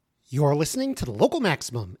You're listening to The Local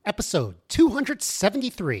Maximum, episode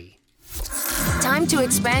 273. Time to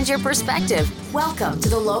expand your perspective. Welcome to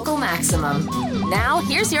The Local Maximum. Now,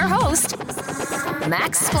 here's your host,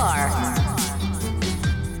 Max Sklar.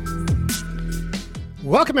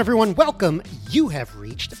 Welcome, everyone. Welcome. You have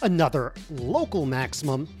reached another Local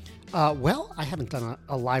Maximum. I haven't done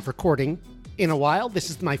a live recording in a while. This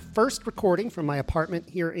is my first recording from my apartment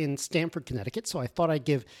here in Stamford, Connecticut, so I thought I'd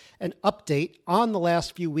give an update on the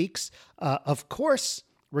last few weeks. Of course,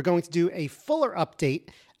 we're going to do a fuller update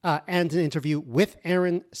and an interview with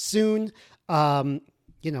Aaron soon.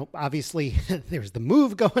 Obviously, there's the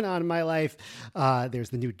move going on in my life. There's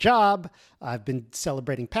the new job. I've been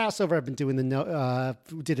celebrating Passover. I've been doing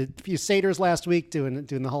did a few seders last week, doing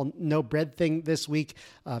the whole no bread thing this week.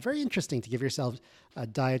 Very interesting to give yourselves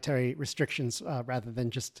dietary restrictions rather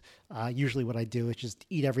than just usually what I do is just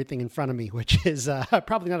eat everything in front of me, which is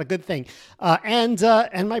probably not a good thing. And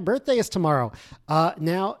my birthday is tomorrow.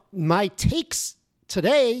 Now, my takes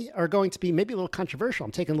today are going to be maybe a little controversial.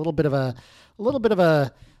 I'm taking a little bit of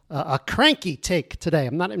a cranky take today.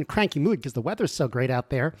 I'm not in a cranky mood because the weather's so great out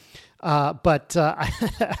there. But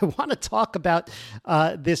I want to talk about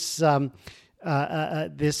this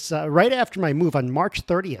right after my move on March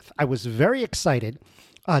 30th. I was very excited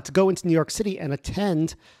to go into New York City and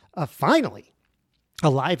attend finally a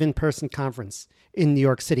live in-person conference in New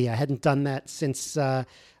York City. I hadn't done that since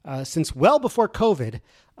well before COVID.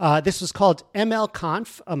 This was called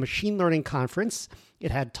MLConf, a machine learning conference.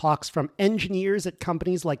 It had talks from engineers at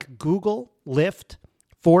companies like Google, Lyft,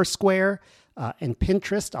 Foursquare, and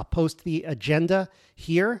Pinterest. I'll post the agenda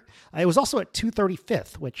here. It was also at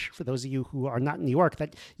 235th, which for those of you who are not in New York,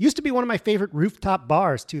 that used to be one of my favorite rooftop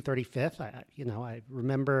bars, 235th. I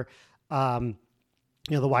remember, the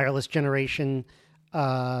wireless generation,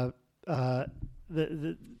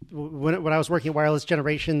 when I was working at Wireless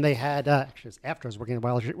Generation, they had, actually it was after I was working at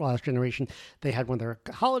Wireless Generation, they had one of their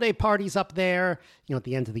holiday parties up there, at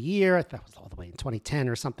the end of the year. I thought it was all the way in 2010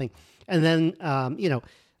 or something. And then,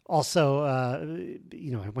 also, I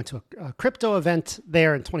went to a crypto event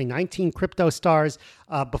there in 2019, Crypto Stars.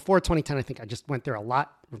 Before 2010, I think I just went there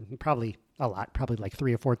probably like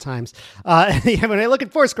 3 or 4 times. When I look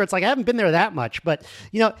at Foursquare, it's like I haven't been there that much, but,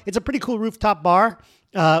 it's a pretty cool rooftop bar.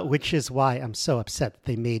 Which is why I'm so upset that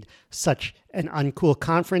they made such an uncool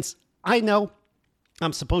conference. I know what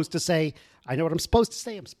I'm supposed to say. I'm supposed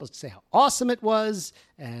to say how awesome it was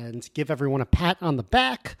and give everyone a pat on the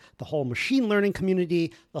back, the whole machine learning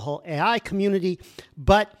community, the whole AI community.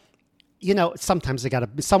 But, sometimes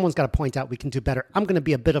someone's got to point out we can do better. I'm going to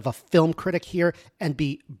be a bit of a film critic here and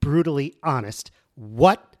be brutally honest.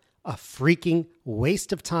 What a freaking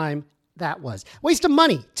waste of time that was. Waste of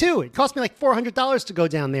money, too. It cost me like $400 to go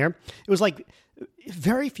down there. It was like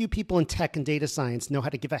very few people in tech and data science know how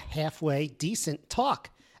to give a halfway decent talk.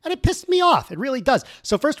 And it pissed me off. It really does.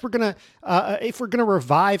 So first, if we're going to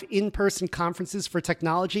revive in-person conferences for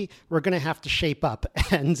technology, we're going to have to shape up.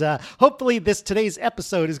 And hopefully today's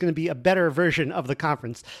episode is going to be a better version of the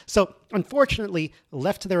conference. So unfortunately,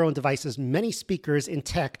 left to their own devices, many speakers in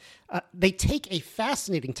tech, they take a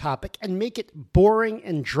fascinating topic and make it boring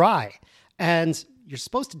and dry. And you're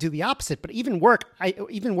supposed to do the opposite, but even worse, I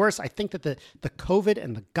think that the COVID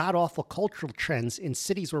and the god-awful cultural trends in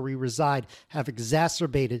cities where we reside have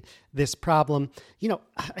exacerbated this problem.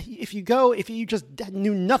 If you just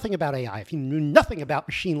knew nothing about AI, if you knew nothing about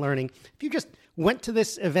machine learning, if you just went to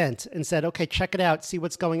this event and said, okay, check it out, see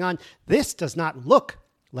what's going on, this does not look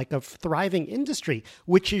like a thriving industry,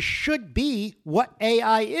 which should be what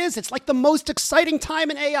AI is. It's like the most exciting time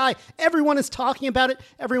in AI. Everyone is talking about it.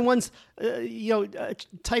 Everyone's,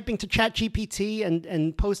 typing to ChatGPT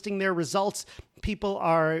and posting their results.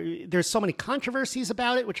 There's so many controversies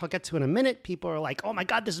about it, which I'll get to in a minute. People are like, oh my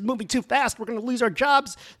God, this is moving too fast. We're going to lose our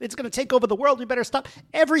jobs. It's going to take over the world. We better stop.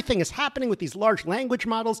 Everything is happening with these large language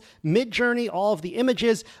models, Midjourney, all of the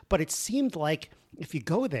images. But it seemed like if you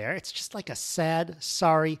go there, it's just like a sad,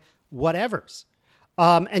 sorry, whatevers.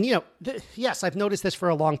 Yes, I've noticed this for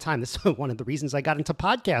a long time. This is one of the reasons I got into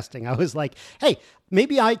podcasting. I was like, hey,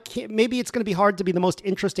 maybe it's going to be hard to be the most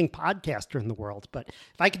interesting podcaster in the world. But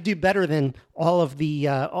if I could do better than all of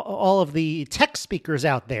the tech speakers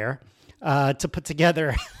out there to put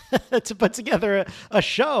together a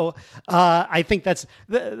show, I think that's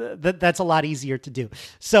a lot easier to do.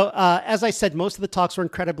 So as I said, most of the talks were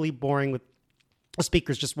incredibly boring with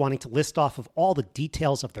speakers just wanting to list off of all the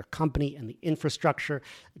details of their company and the infrastructure,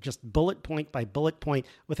 just bullet point by bullet point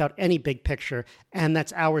without any big picture. And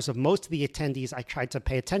that's hours of most of the attendees. I tried to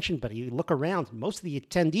pay attention, but you look around, most of the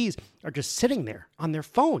attendees are just sitting there on their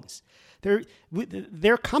phones.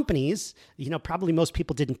 Their companies, probably most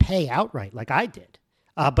people didn't pay outright like I did.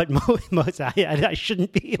 But I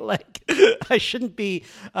shouldn't be like, I shouldn't be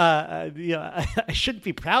proud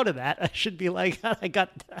of that. I should be like, I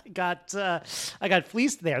got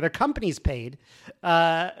fleeced there. Their companies paid.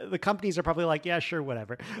 The companies are probably like, yeah, sure,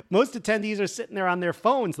 whatever. Most attendees are sitting there on their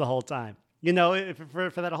phones the whole time,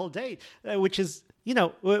 for that whole day, which is,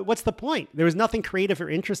 what's the point? There was nothing creative or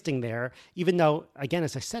interesting there, even though, again,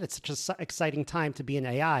 as I said, it's such an exciting time to be in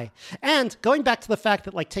AI. And going back to the fact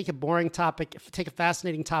that, like, take a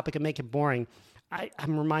fascinating topic and make it boring,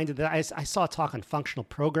 I'm reminded that I saw a talk on functional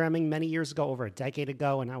programming many years ago, over a decade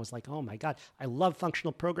ago, and I was like, oh my God, I love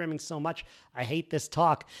functional programming so much. I hate this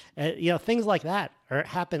talk. Things like that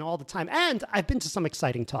happen all the time. And I've been to some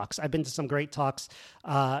exciting talks. I've been to some great talks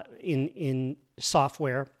in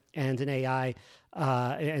software and in AI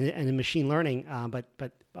and in machine learning, but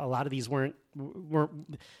a lot of these weren't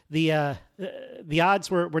the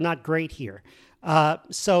odds were not great here.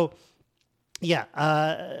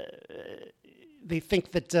 They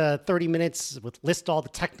think that 30 minutes would list all the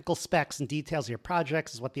technical specs and details of your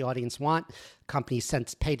projects is what the audience want. Companies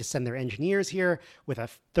pay to send their engineers here with a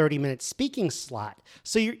 30-minute speaking slot.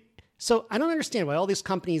 So I don't understand why all these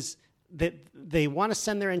companies that they want to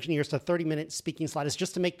send their engineers to a 30-minute speaking slot is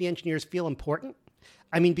just to make the engineers feel important.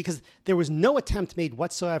 I mean, because there was no attempt made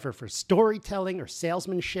whatsoever for storytelling or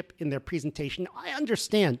salesmanship in their presentation. I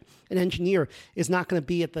understand an engineer is not going to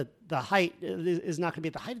be at the height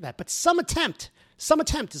of that, but some attempt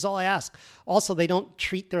is all I ask. Also, they don't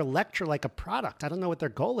treat their lecture like a product. I don't know what their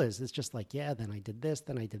goal is. It's just like, yeah, then I did this,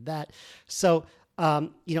 then I did that. So,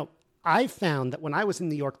 I found that when I was in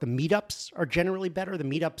New York, the meetups are generally better. The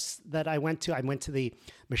meetups that I went to the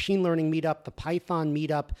machine learning meetup, the Python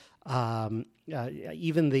meetup,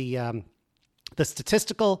 even the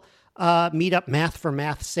statistical meetup, math for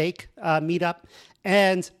math's sake meetup.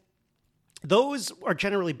 And those are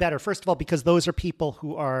generally better. First of all, because those are people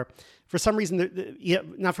who are, for some reason,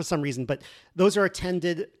 not for some reason, but those are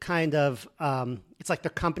attended kind of, it's like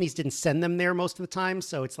their companies didn't send them there most of the time.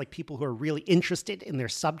 So it's like people who are really interested in their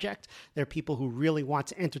subject. They're people who really want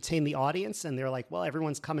to entertain the audience. And they're like, well,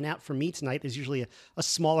 everyone's coming out for me tonight. There's usually a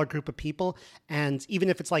smaller group of people. And even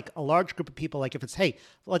if it's like a large group of people, like if it's, hey,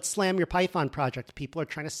 let's slam your Python project, people are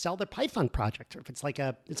trying to sell their Python project. Or if it's like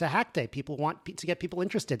it's a hack day, people want to get people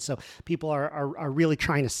interested. So people are really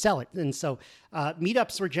trying to sell it. And so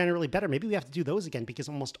meetups were generally better. Maybe we have to do those again because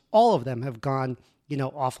almost all of them have gone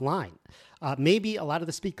offline. Maybe a lot of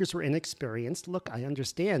the speakers were inexperienced. Look, I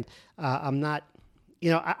understand. I'm not,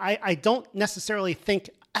 I don't necessarily think,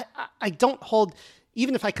 I don't hold,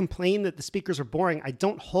 even if I complain that the speakers are boring, I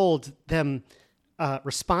don't hold them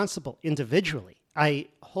responsible individually. I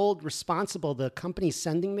hold responsible the company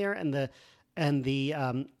sending there and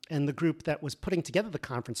the group that was putting together the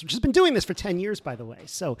conference, which has been doing this for 10 years, by the way.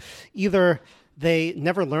 So either they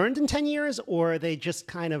never learned in 10 years or they just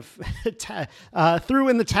kind of threw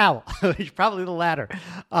in the towel, which is probably the latter.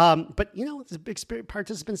 But, the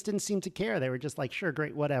participants didn't seem to care. They were just like, sure,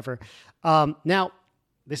 great, whatever. Now,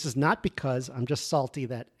 this is not because I'm just salty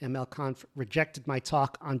that MLConf rejected my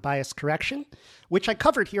talk on bias correction, which I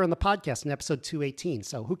covered here on the podcast in episode 218.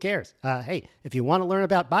 So who cares? Hey, if you want to learn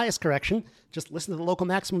about bias correction, just listen to the Local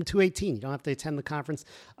Maximum 218. You don't have to attend the conference.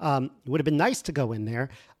 It would have been nice to go in there.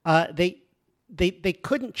 They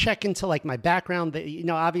couldn't check into like my background.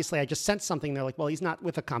 Obviously I just sent something. They're like, well, he's not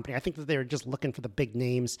with a company. I think that they're just looking for the big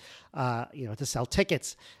names, to sell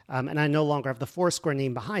tickets. And I no longer have the Foursquare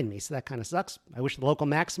name behind me. So that kind of sucks. I wish having the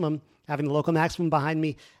Local Maximum behind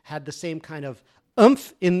me had the same kind of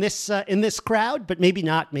oomph in this crowd, but maybe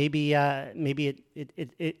not. Maybe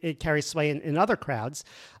it carries sway in other crowds.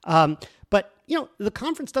 But the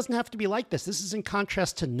conference doesn't have to be like this. This is in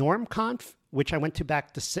contrast to NormConf, which I went to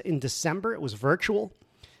back in December. It was virtual,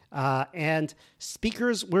 and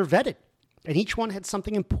speakers were vetted, and each one had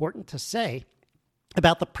something important to say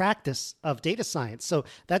about the practice of data science. So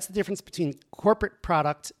that's the difference between corporate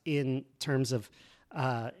product in terms of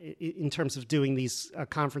doing these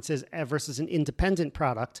conferences versus an independent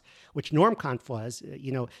product, which NormConf was.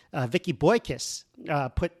 Vicky Boykis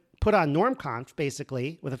put on NormConf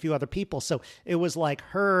basically with a few other people. So it was like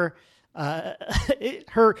her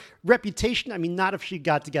reputation. I mean, not if she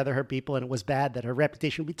got together her people and it was bad that her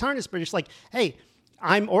reputation would be tarnished, but it's like, hey,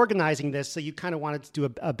 I'm organizing this, so you kind of wanted to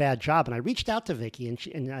do a bad job. And I reached out to Vicky,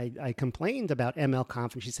 and I complained about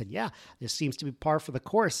MLConf, and she said, yeah, this seems to be par for the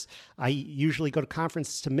course. I usually go to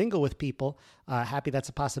conferences to mingle with people. Happy that's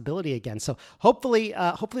a possibility again. So hopefully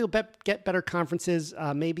we'll get better conferences.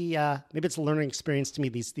 Maybe it's a learning experience to me.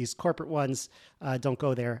 These corporate ones, don't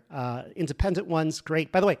go there. Independent ones,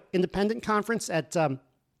 great. By the way, independent conference at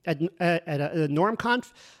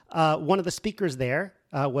NormConf, one of the speakers there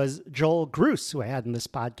was Joel Gruss, who I had in this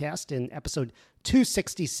podcast in episode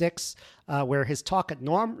 266, where his talk at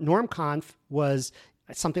NormConf was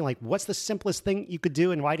something like, what's the simplest thing you could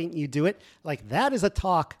do and why didn't you do it? Like, that is a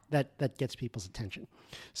talk that gets people's attention.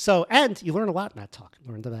 So, and you learn a lot in that talk.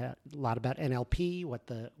 You learned a lot about NLP, what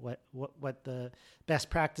the best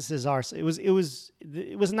practices are. So it was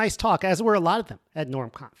a nice talk, as were a lot of them at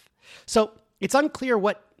NormConf. So it's unclear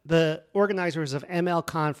what the organizers of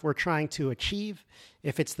MLConf were trying to achieve.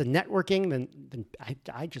 If it's the networking, then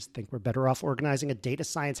I just think we're better off organizing a data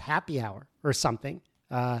science happy hour or something,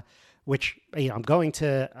 which, I'm going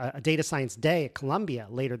to a data science day at Columbia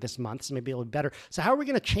later this month, so maybe it'll be better. So how are we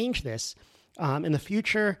going to change this in the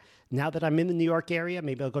future? Now that I'm in the New York area,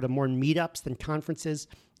 maybe I'll go to more meetups than conferences,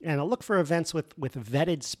 and I'll look for events with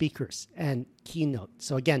vetted speakers and keynote.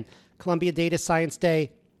 So again, Columbia Data Science Day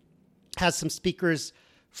has some speakers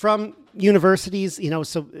from universities,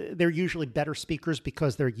 so they're usually better speakers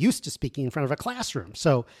because they're used to speaking in front of a classroom.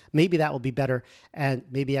 So maybe that will be better. And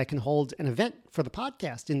maybe I can hold an event for the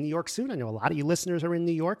podcast in New York soon. I know a lot of you listeners are in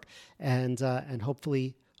New York, and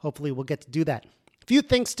hopefully we'll get to do that. A few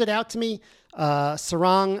things stood out to me.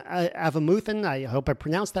 Sarang Avamuthan, I hope I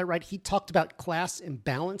pronounced that right. He talked about class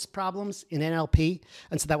imbalance problems in NLP.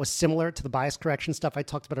 And so that was similar to the bias correction stuff I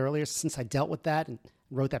talked about earlier. Since I dealt with that and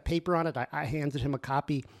wrote that paper on it, I handed him a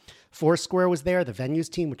copy. Foursquare was there, the venues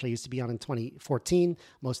team, which I used to be on in 2014.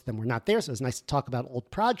 Most of them were not there, so it was nice to talk about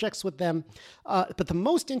old projects with them. But the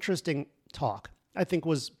most interesting talk, I think,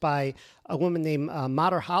 was by a woman named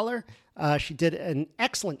Madar Haller. She did an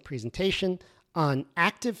excellent presentation on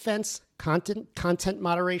ActiveFence content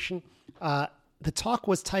moderation. The talk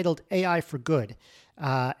was titled AI for Good.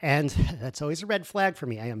 And that's always a red flag for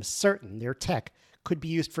me. I am certain their tech could be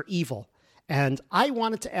used for evil. And I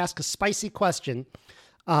wanted to ask a spicy question,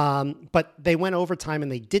 but they went overtime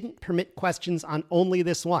and they didn't permit questions on only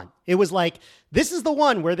this one. It was like, this is the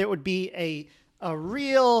one where there would be a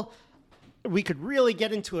real, we could really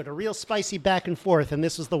get into it, a real spicy back and forth. And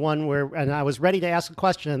this was the one where, and I was ready to ask a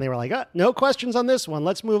question and they were like, no questions on this one.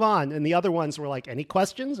 Let's move on. And the other ones were like, any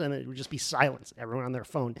questions? And it would just be silence, everyone on their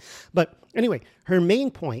phone. But anyway, her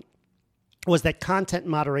main point was that content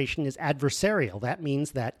moderation is adversarial. That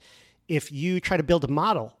means that if you try to build a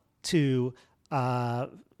model to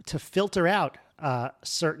filter out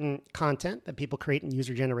certain content that people create in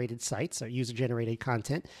user-generated sites or user-generated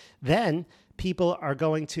content, then people are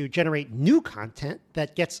going to generate new content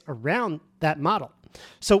that gets around that model.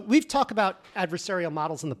 So we've talked about adversarial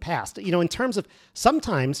models in the past. In terms of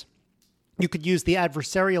sometimes you could use the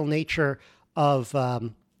adversarial nature of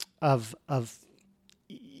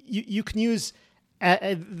you can use.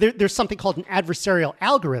 There's something called an adversarial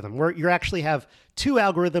algorithm where you actually have two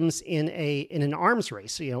algorithms in an arms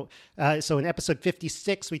race. So in episode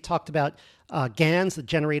 56, we talked about GANs, the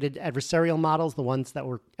generated adversarial models, the ones that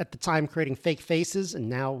were at the time creating fake faces. And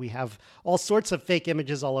now we have all sorts of fake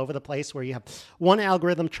images all over the place where you have one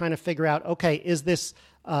algorithm trying to figure out, okay, was this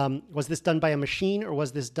done by a machine or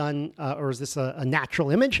was this done, or is this a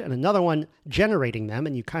natural image? And another one generating them,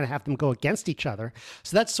 and you kind of have them go against each other.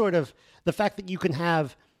 So that's sort of the fact that you can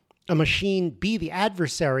have a machine be the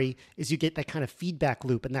adversary is you get that kind of feedback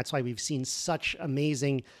loop. And that's why we've seen such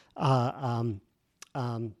amazing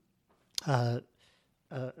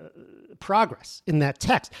progress in that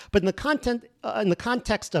text. But in the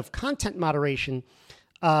context of content moderation,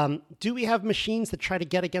 do we have machines that try to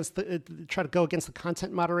go against the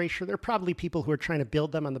content moderation? There are probably people who are trying to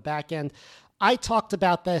build them on the back end. I talked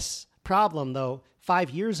about this problem, though,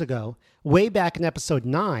 5 years ago, way back in episode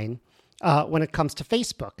 9, when it comes to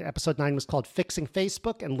Facebook. Episode 9 was called Fixing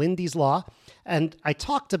Facebook and Lindy's Law. And I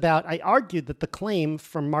argued that the claim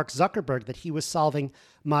from Mark Zuckerberg that he was solving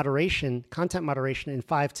content moderation in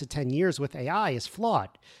 5 to 10 years with AI is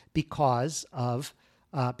flawed because it's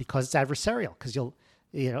adversarial, because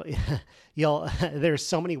there's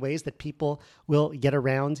so many ways that people will get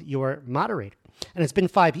around your moderator. And it's been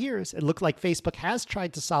 5 years. It looked like Facebook has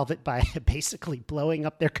tried to solve it by basically blowing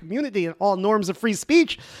up their community and all norms of free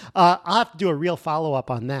speech. I'll have to do a real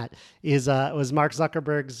follow-up on that. Was Mark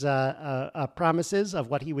Zuckerberg's promises of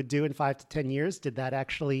what he would do in 5 to 10 years, did that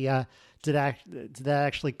actually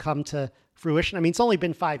come to fruition? I mean, it's only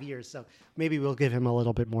been 5 years, so maybe we'll give him a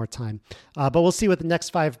little bit more time. But we'll see what the next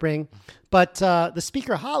 5 bring. But the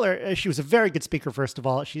speaker Haller, she was a very good speaker, first of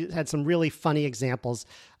all. She had some really funny examples.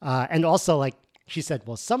 And also, like, she said,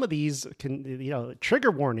 well, some of these can,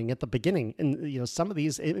 trigger warning at the beginning. And, some of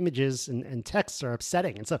these images and texts are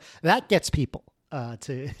upsetting. And so that gets people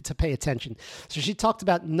to pay attention. So she talked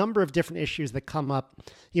about a number of different issues that come up.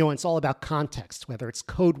 It's all about context, whether it's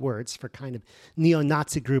code words for kind of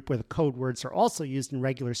neo-Nazi group where the code words are also used in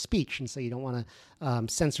regular speech. And so you don't want to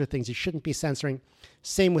censor things you shouldn't be censoring.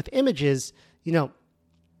 Same with images. There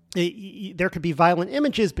could be violent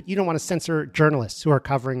images, but you don't want to censor journalists who are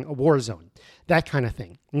covering a war zone, that kind of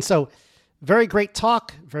thing. And so very great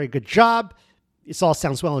talk, very good job. This all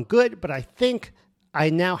sounds well and good, but I think I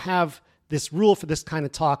now have this rule for this kind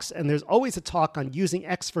of talks, and there's always a talk on using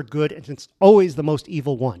X for good, and it's always the most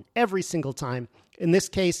evil one, every single time. In this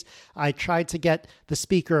case, I tried to get the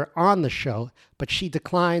speaker on the show, but she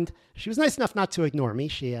declined. She was nice enough not to ignore me.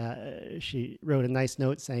 She wrote a nice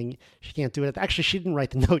note saying she can't do it. Actually, she didn't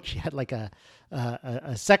write the note. She had like a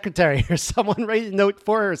secretary or someone write a note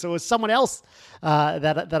for her. So it was someone else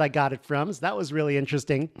that I got it from. So that was really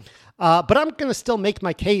interesting. But I'm going to still make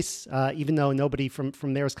my case, even though nobody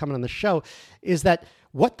from there is coming on the show, is that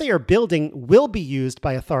what they are building will be used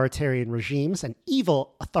by authoritarian regimes and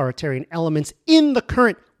evil authoritarian elements in the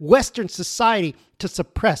current Western society to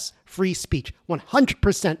suppress free speech.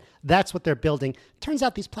 100%, that's what they're building. Turns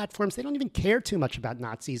out these platforms, they don't even care too much about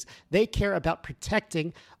Nazis. They care about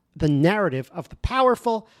protecting the narrative of the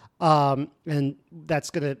powerful, and that's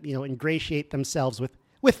going to, ingratiate themselves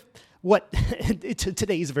with what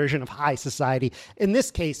today's version of high society. In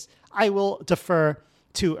this case, I will defer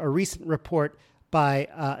to a recent report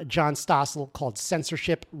by John Stossel called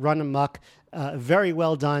Censorship Run Amok. Very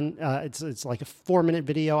well done. It's like a 4-minute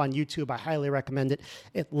video on YouTube. I highly recommend it.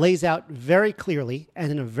 It lays out very clearly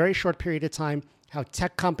and in a very short period of time how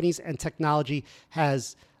tech companies and technology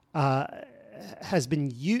has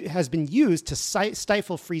been used to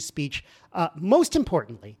stifle free speech. Most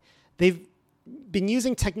importantly, they've been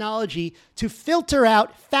using technology to filter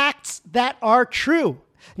out facts that are true.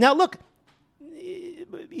 Now, look,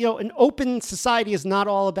 an open society is not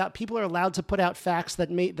all about, people are allowed to put out facts that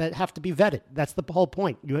have to be vetted. That's the whole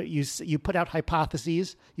point. You put out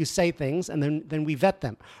hypotheses, you say things, and then we vet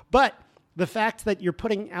them. But the fact that you're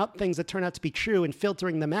putting out things that turn out to be true and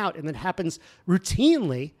filtering them out, and that happens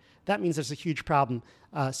routinely, that means there's a huge problem.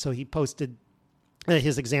 So he posted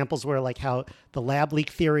his examples were like how the lab leak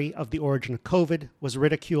theory of the origin of COVID was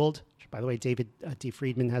ridiculed. By the way, David D.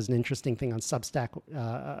 Friedman has an interesting thing on Substack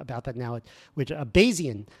about that now, which a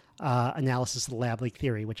Bayesian analysis of the lab leak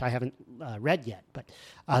theory, which I haven't read yet. But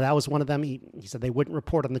that was one of them. He said they wouldn't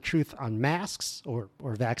report on the truth on masks or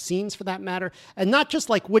vaccines for that matter. And not just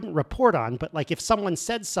like wouldn't report on, but like if someone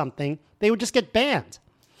said something, they would just get banned.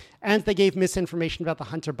 And they gave misinformation about the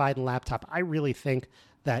Hunter Biden laptop. I really think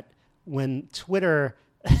that when Twitter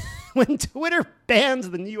banned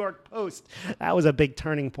the New York Post, that was a big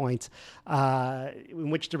turning point.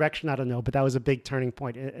 In which direction, I don't know, but that was a big turning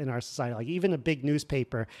point in our society. Like even a big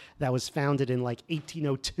newspaper that was founded in like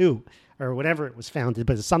 1802 or whatever it was founded,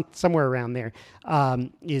 but somewhere around there,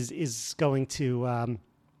 is going to,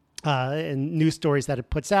 and news stories that it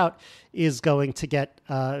puts out is going to get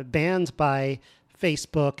banned by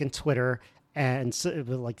Facebook and Twitter. And so,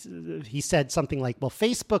 like he said something like, well,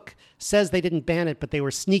 Facebook says they didn't ban it, but they were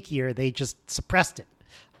sneakier. They just suppressed it.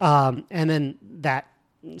 And then that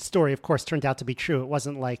story, of course, turned out to be true. It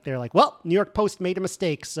wasn't like they're like, well, New York Post made a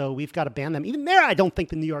mistake, so we've got to ban them. Even there, I don't think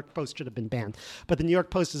the New York Post should have been banned. But the New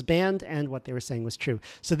York Post is banned, and what they were saying was true.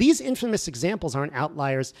 So these infamous examples aren't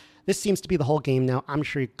outliers. This seems to be the whole game now. I'm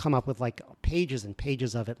sure you come up with like pages and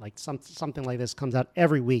pages of it. Like something like this comes out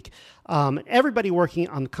every week. Everybody working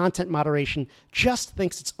on content moderation just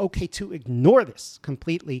thinks it's okay to ignore this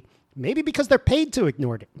completely. Maybe because they're paid to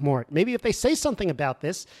ignore it more. Maybe if they say something about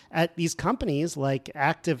this at these companies like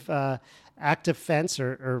Active Fence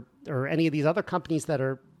or any of these other companies that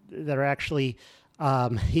are actually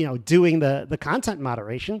doing the content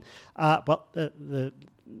moderation, the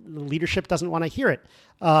leadership doesn't want to hear it.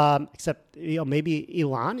 Except maybe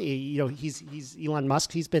Elon. He's Elon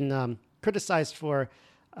Musk. He's been criticized for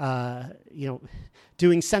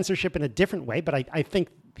doing censorship in a different way, but I think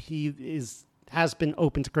he has been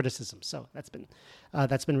open to criticism. So that's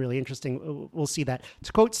been really interesting. We'll see that.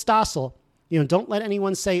 To quote Stossel, don't let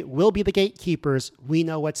anyone say, we'll be the gatekeepers. We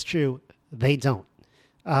know what's true. They don't.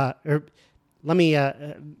 Or let me,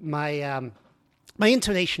 my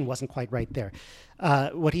intonation wasn't quite right there.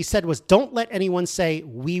 What he said was, don't let anyone say,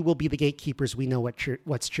 we will be the gatekeepers. We know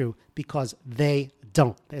what's true, because they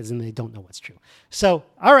don't, as in they don't know what's true. So,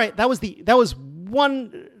 all right, that was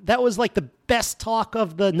like the best talk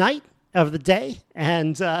of the night, of the day,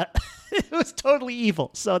 and it was totally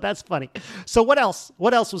evil. So that's funny. So what else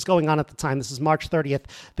was going on at the time? This is March 30th.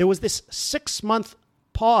 There was this 6-month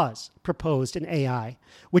pause proposed in AI,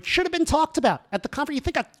 which should have been talked about at the conference. You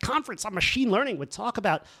think a conference on machine learning would talk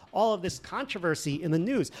about all of this controversy in the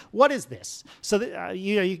news? What is this? So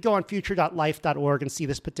you go on future.life.org and see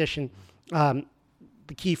this petition. The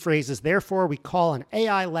key phrase is, therefore, we call on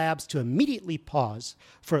AI labs to immediately pause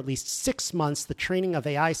for at least 6 months the training of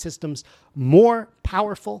AI systems more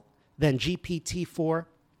powerful than GPT-4.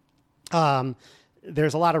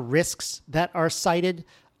 There's a lot of risks that are cited.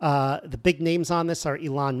 The big names on this are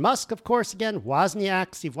Elon Musk, of course, again,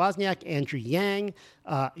 Steve Wozniak, Andrew Yang,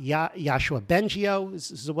 Yoshua Bengio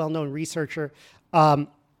is a well-known researcher. And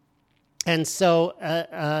so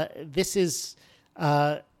this is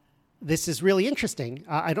really interesting.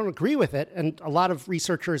 I don't agree with it, and a lot of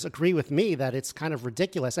researchers agree with me that it's kind of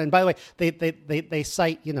ridiculous. And by the way, they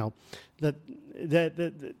cite, the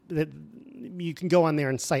you can go on there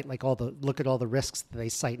and cite look at all the risks that they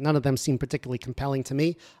cite. None of them seem particularly compelling to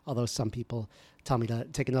me, although some people tell me to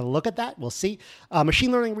take another look at that. We'll see.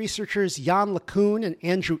 Machine learning researchers Yann LeCun and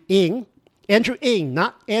Andrew Ng,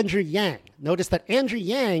 not Andrew Yang. Notice that Andrew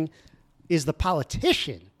Yang is the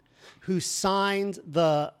politician who signed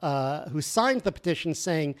the petition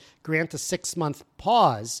saying grant a 6-month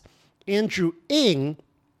pause. Andrew Ng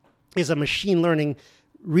is a machine learning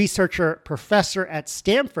researcher professor at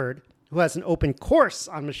Stanford who has an open course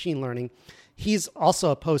on machine learning. He's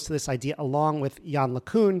also opposed to this idea, along with Yann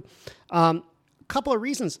LeCun. A couple of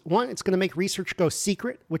reasons. One, it's going to make research go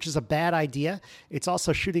secret, which is a bad idea. It's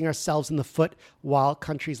also shooting ourselves in the foot while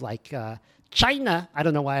countries like China, I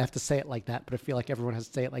don't know why I have to say it like that, but I feel like everyone has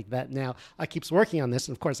to say it like that now, keeps working on this.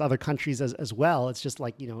 And of course, other countries as well. It's just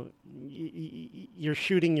like, you're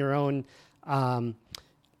shooting your own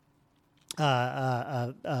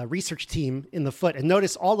research team in the foot. And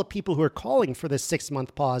notice all the people who are calling for this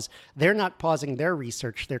 6-month pause, they're not pausing their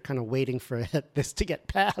research. They're kind of waiting for this to get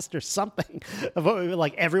passed or something.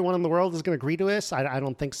 Like everyone in the world is going to agree to this? I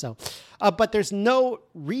don't think so. But there's no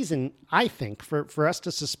reason, I think, for us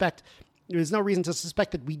to suspect. There's no reason to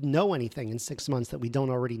suspect that we know anything in 6 months that we don't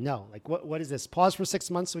already know. Like, what is this? Pause for 6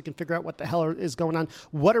 months so we can figure out what the hell is going on.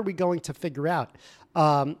 What are we going to figure out?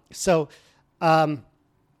 Now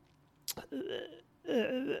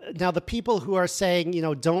the people who are saying,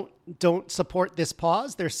 don't support this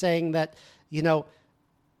pause, they're saying that,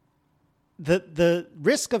 the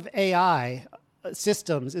risk of AI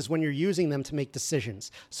systems is when you're using them to make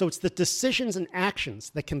decisions. So it's the decisions and actions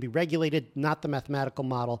that can be regulated, not the mathematical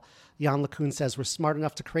model. Yann LeCun says we're smart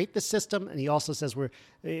enough to create this system, and he also says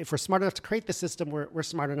if we're smart enough to create the system, we're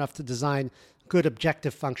smart enough to design good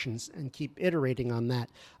objective functions and keep iterating on that.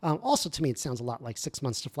 Also, to me, it sounds a lot like 6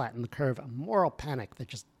 months to flatten the curve, a moral panic that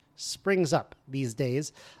just springs up these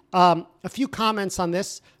days. A few comments on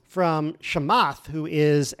this from Chamath, who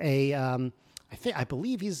is I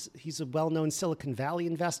believe he's a well-known Silicon Valley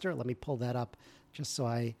investor. Let me pull that up just so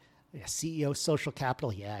CEO Social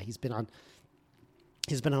Capital. Yeah, he's been on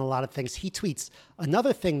a lot of things. He tweets,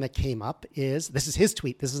 another thing that came up is, this is his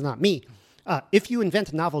tweet, this is not me. If you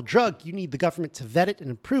invent a novel drug, you need the government to vet it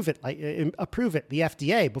and approve it, the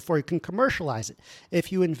FDA, before you can commercialize it.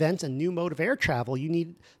 If you invent a new mode of air travel, you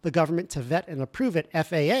need the government to vet and approve it,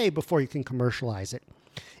 FAA, before you can commercialize it.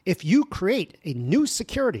 If you create a new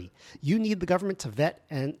security, you need the government to vet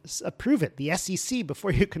and approve it, the SEC,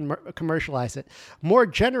 before you can commercialize it. More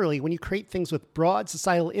generally, when you create things with broad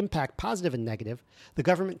societal impact, positive and negative, the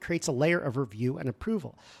government creates a layer of review and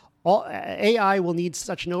approval. AI will need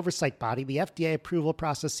such an oversight body. The FDA approval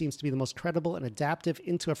process seems to be the most credible and adaptive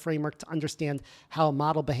into a framework to understand how a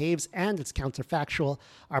model behaves, and it's counterfactual.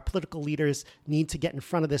 Our political leaders need to get in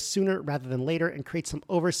front of this sooner rather than later and create some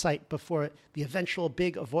oversight before the eventual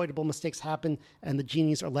big avoidable mistakes happen and the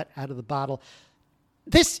genies are let out of the bottle.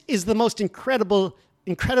 This is the most incredibly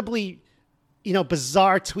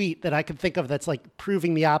bizarre tweet that I could think of that's like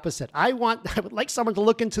proving the opposite. I would like someone to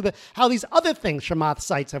look into how these other things Chamath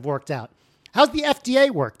cites have worked out. How's the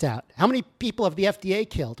FDA worked out? How many people have the FDA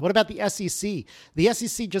killed? What about the SEC? The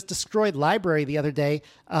SEC just destroyed Library the other day.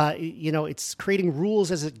 It's creating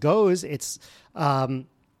rules as it goes. It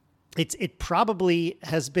probably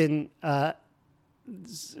has been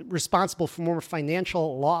responsible for more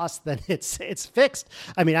financial loss than it's fixed.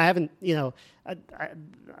 I mean, I haven't,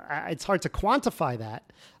 it's hard to quantify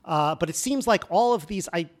that. But it seems like all of these,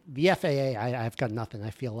 the FAA, I've got nothing.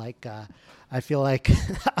 I feel like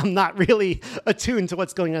I'm not really attuned to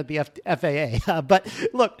what's going on at the FAA. But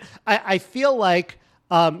look, I feel like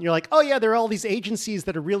you're like, oh yeah, there are all these agencies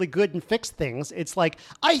that are really good and fix things. It's like,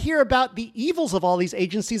 I hear about the evils of all these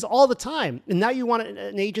agencies all the time. And now you want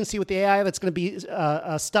an agency with the AI that's going to be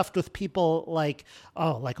stuffed with people like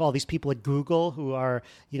all these people at Google who are,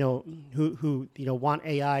 who want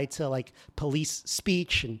AI to like police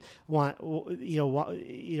speech and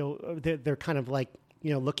they're kind of like,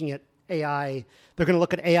 looking at AI. They're going to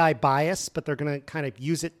look at AI bias, but they're going to kind of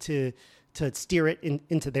use it to steer it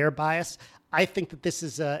into their bias. I think that this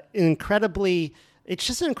is it's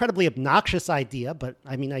just an incredibly obnoxious idea, but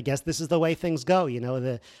I mean, I guess this is the way things go.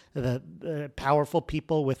 The powerful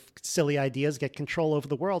people with silly ideas get control over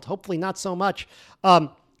the world. Hopefully not so much.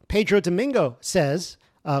 Pedro Domingo says,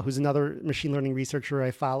 who's another machine learning researcher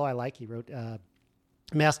I follow, I like, he wrote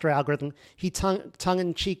Master Algorithm. He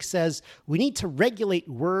tongue-in-cheek says, we need to regulate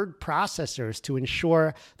word processors to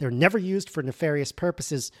ensure they're never used for nefarious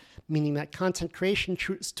purposes, meaning that content creation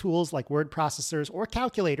tools like word processors or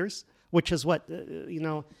calculators, which is what,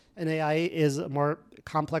 an AI is a more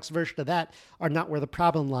complex version of that, are not where the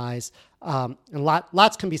problem lies. And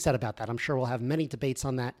lots can be said about that. I'm sure we'll have many debates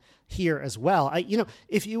on that here as well.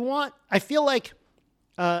 If you want, I feel like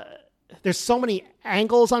there's so many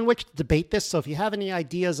angles on which to debate this. So if you have any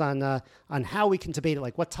ideas on how we can debate it,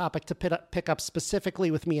 like what topic to pick up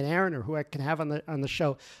specifically with me and Aaron, or who I can have on the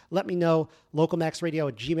show, let me know.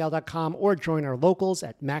 localmaxradio@gmail.com, or join our locals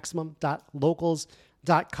at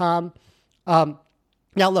maximum.locals.com.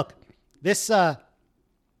 Now look, this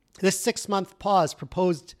 6-month pause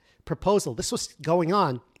proposal, this was going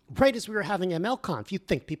on right as we were having MLConf. You'd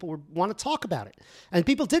think people would want to talk about it. And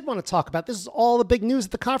people did want to talk about it. This is all the big news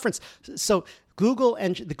at the conference. So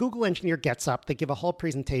the Google engineer gets up, they give a whole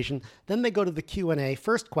presentation, then they go to the Q&A.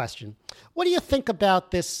 First question, what do you think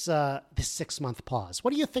about this 6-month pause?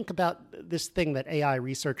 What do you think about this thing that AI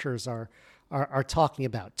researchers are talking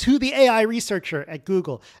about? To the AI researcher at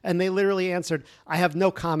Google. And they literally answered, I have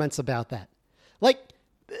no comments about that. Like,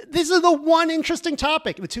 this is the one interesting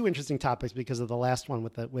topic, the two interesting topics because of the last one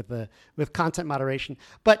with content moderation.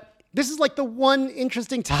 But this is like the one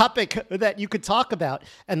interesting topic that you could talk about.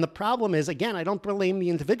 And the problem is, again, I don't blame the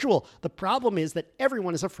individual. The problem is that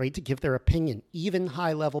everyone is afraid to give their opinion, even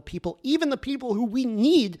high-level people, even the people who we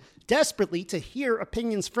need desperately to hear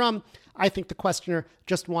opinions from. I think the questioner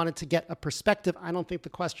just wanted to get a perspective. I don't think the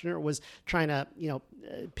questioner was trying to,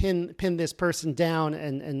 pin this person down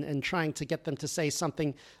and trying to get them to say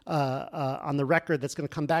something on the record that's going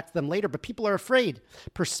to come back to them later. But people are afraid.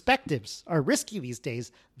 Perspectives are risky these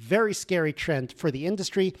days. Very scary trend for the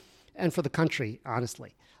industry and for the country,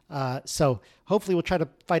 honestly. So hopefully we'll try to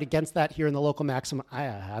fight against that here in the local Maximum.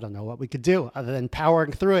 I don't know what we could do other than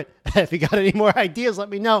powering through it. If you got any more ideas, let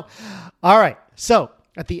me know. All right. So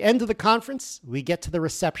at the end of the conference, we get to the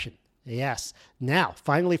reception. Yes. Now,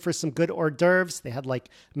 finally, for some good hors d'oeuvres, they had like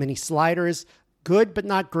mini sliders. Good, but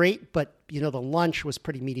not great. But, the lunch was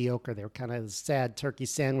pretty mediocre. They were kind of a sad turkey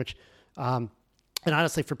sandwich. And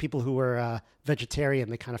honestly, for people who were vegetarian,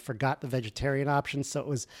 they kind of forgot the vegetarian options.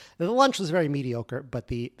 So the lunch was very mediocre, but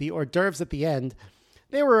the hors d'oeuvres at the end,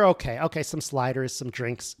 they were okay. Okay, some sliders, some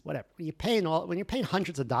drinks, whatever. When you're paying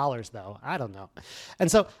hundreds of dollars, though, I don't know. And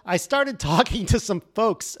so I started talking to some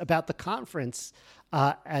folks about the conference,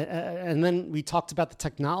 and then we talked about the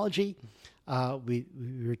technology. We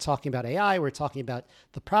were talking about AI. We were talking about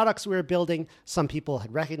the products we were building. Some people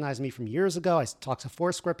had recognized me from years ago. I talked to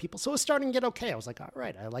Foursquare people. So it was starting to get okay. I was like, all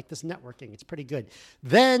right, I like this networking. It's pretty good.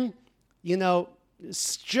 Then,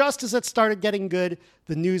 just as it started getting good,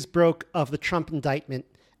 the news broke of the Trump indictment.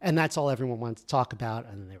 And that's all everyone wanted to talk about.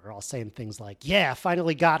 And they were all saying things like, yeah,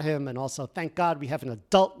 finally got him. And also, thank God we have an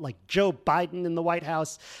adult like Joe Biden in the White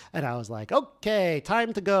House. And I was like, okay,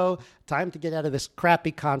 time to go. Time to get out of this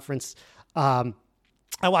crappy conference. I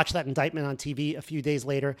watched that indictment on TV a few days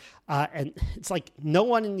later, and it's like no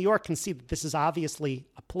one in New York can see that this is obviously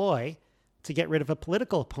a ploy to get rid of a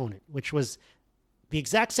political opponent, which was the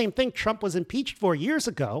exact same thing Trump was impeached for years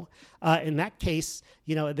ago. In that case,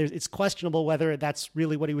 it's questionable whether that's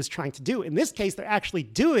really what he was trying to do. In this case, they're actually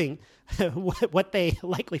doing what they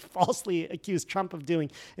likely falsely accused Trump of doing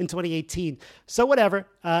in 2018. So whatever,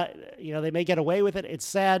 they may get away with it. It's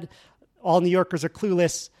sad. All New Yorkers are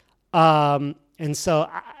clueless. And so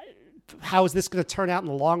how is this going to turn out in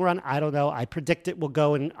the long run? I don't know. I predict it will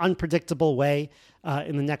go in an unpredictable way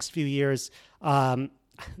in the next few years.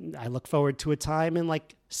 I look forward to a time in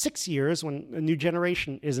like 6 years when a new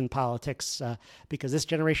generation is in politics, because this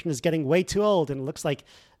generation is getting way too old, and it looks like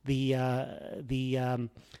the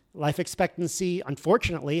life expectancy,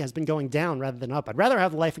 unfortunately, has been going down rather than up. I'd rather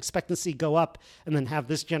have the life expectancy go up and then have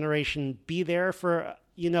this generation be there for,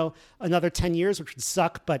 another 10 years, which would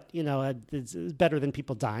suck, but, it's better than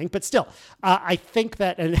people dying. But still, I think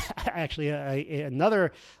that, and actually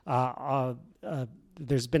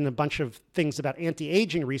there's been a bunch of things about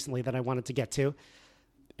anti-aging recently that I wanted to get to.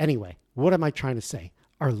 Anyway, what am I trying to say?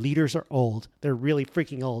 Our leaders are old. They're really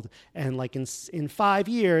freaking old. And like in 5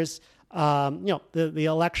 years, the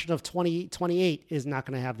election of 2028 is not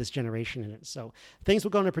going to have this generation in it. So things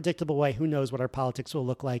will go in a predictable way. Who knows what our politics will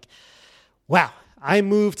look like? Wow. I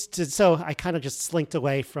kind of just slinked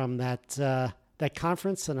away from that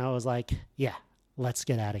conference, and I was like, yeah, let's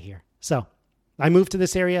get out of here. So I moved to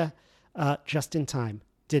this area just in time,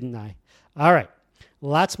 didn't I? All right.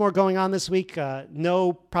 Lots more going on this week.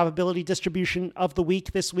 No probability distribution of the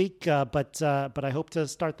week this week, but I hope to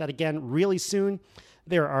start that again really soon.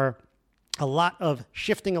 There are a lot of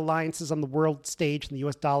shifting alliances on the world stage, and the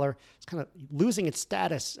U.S. dollar is kind of losing its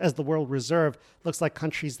status as the world reserve. Looks like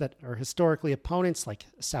countries that are historically opponents, like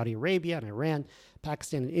Saudi Arabia and Iran,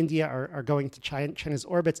 Pakistan and India, are going to China's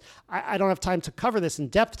orbits. I don't have time to cover this in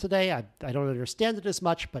depth today. I don't understand it as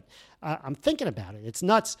much, but I'm thinking about it. It's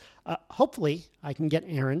nuts. Hopefully, I can get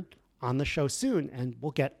Aaron on the show soon, and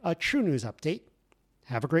we'll get a true news update.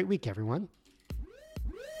 Have a great week, everyone.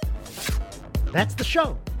 That's the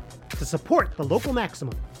show. To support the Local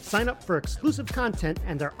Maximum, sign up for exclusive content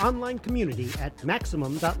and our online community at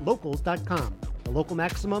maximum.locals.com. The Local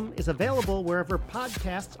Maximum is available wherever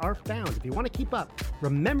podcasts are found. If you want to keep up,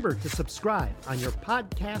 remember to subscribe on your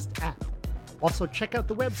podcast app. Also, check out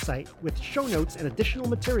the website with show notes and additional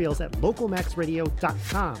materials at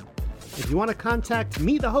localmaxradio.com. If you want to contact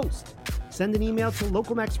me, the host, send an email to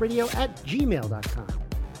localmaxradio@gmail.com.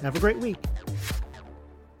 Have a great week.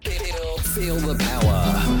 Feel the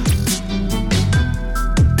power.